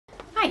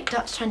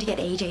Doc's trying to get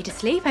AJ to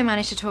sleep. I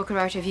managed to talk her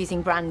out of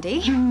using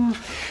brandy.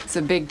 It's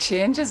a big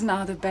changes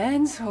now that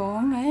Ben's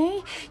home,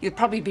 eh? You'll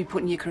probably be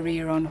putting your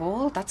career on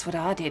hold. That's what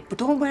I did. But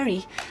don't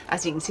worry.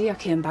 As you can see, I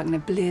came back in a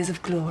blaze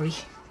of glory.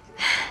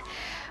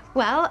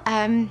 Well,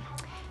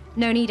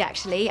 no need,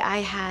 actually.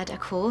 I had a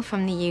call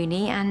from the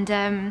uni and,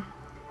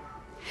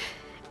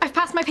 I've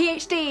passed my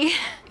PhD.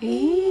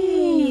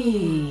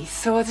 Eee,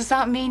 so does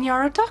that mean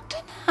you're a doctor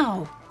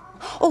now?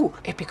 Oh,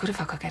 it'd be good if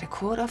I could get a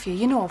quote off you,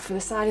 you know, for the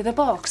side of the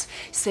box,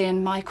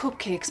 saying my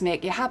cupcakes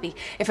make you happy.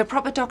 If a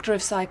proper doctor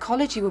of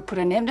psychology would put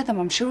a name to them,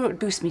 I'm sure it would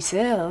boost me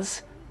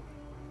sales.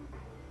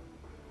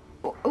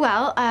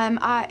 Well,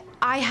 I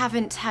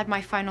haven't had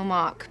my final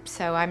mark,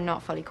 so I'm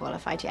not fully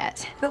qualified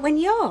yet. But when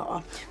you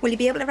are, will you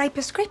be able to write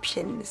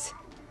prescriptions?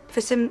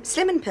 For some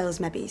slimming pills,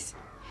 maybe?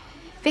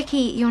 Vicky,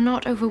 you're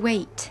not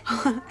overweight.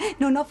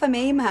 No, not for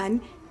me,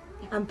 man.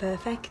 I'm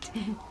perfect.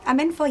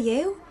 I'm in for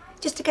you,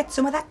 just to get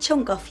some of that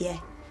chunk off you.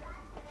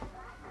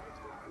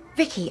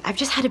 Vicky, I've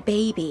just had a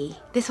baby.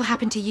 This will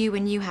happen to you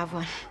when you have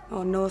one.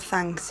 Oh, no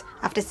thanks.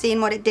 After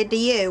seeing what it did to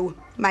you,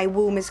 my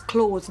womb is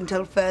closed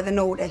until further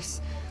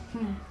notice.